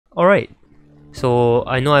Alright, so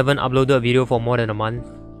I know I haven't uploaded a video for more than a month,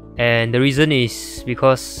 and the reason is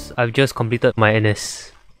because I've just completed my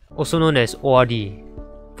NS, also known as ORD.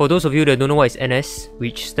 For those of you that don't know what is NS,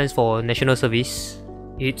 which stands for National Service,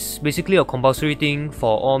 it's basically a compulsory thing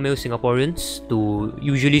for all male Singaporeans to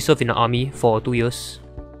usually serve in the army for 2 years.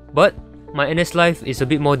 But my NS life is a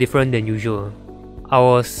bit more different than usual. I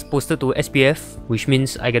was posted to SPF, which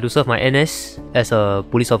means I get to serve my NS as a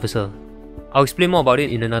police officer. I'll explain more about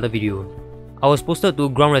it in another video. I was posted to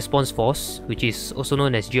Ground Response Force, which is also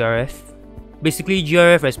known as GRF. Basically,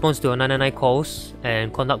 GRF responds to your 999 calls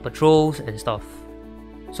and conduct patrols and stuff.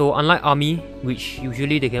 So unlike army, which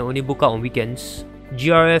usually they can only book out on weekends,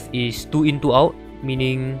 GRF is 2 in 2 out,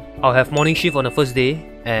 meaning I'll have morning shift on the first day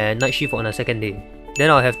and night shift on the second day.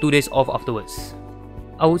 Then I'll have 2 days off afterwards.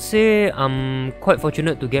 I would say I'm quite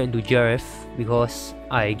fortunate to get into GRF because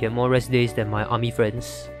I get more rest days than my army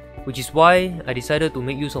friends, which is why I decided to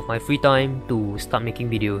make use of my free time to start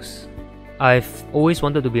making videos. I've always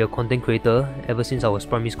wanted to be a content creator ever since I was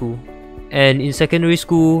primary school, and in secondary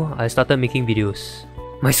school I started making videos.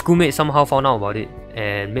 My schoolmate somehow found out about it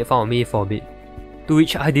and made fun of me for a bit, to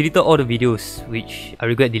which I deleted all the videos, which I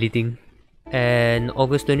regret deleting. And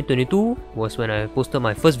August 2022 was when I posted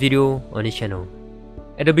my first video on this channel.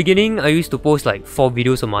 At the beginning, I used to post like 4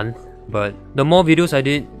 videos a month, but the more videos I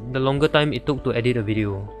did, the longer time it took to edit a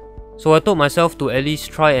video. So I told myself to at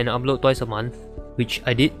least try and upload twice a month, which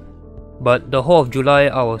I did. But the whole of July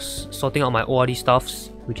I was sorting out my ORD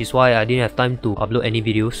stuffs, which is why I didn't have time to upload any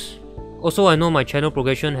videos. Also, I know my channel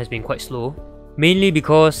progression has been quite slow, mainly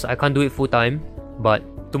because I can't do it full time, but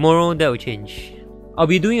tomorrow that will change. I'll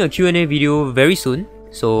be doing a Q&A video very soon,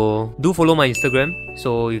 so do follow my Instagram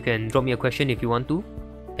so you can drop me a question if you want to.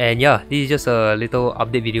 And yeah, this is just a little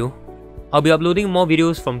update video. I'll be uploading more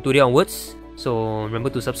videos from today onwards, so remember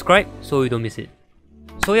to subscribe so you don't miss it.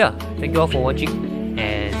 So yeah, thank you all for watching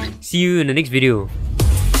and see you in the next video.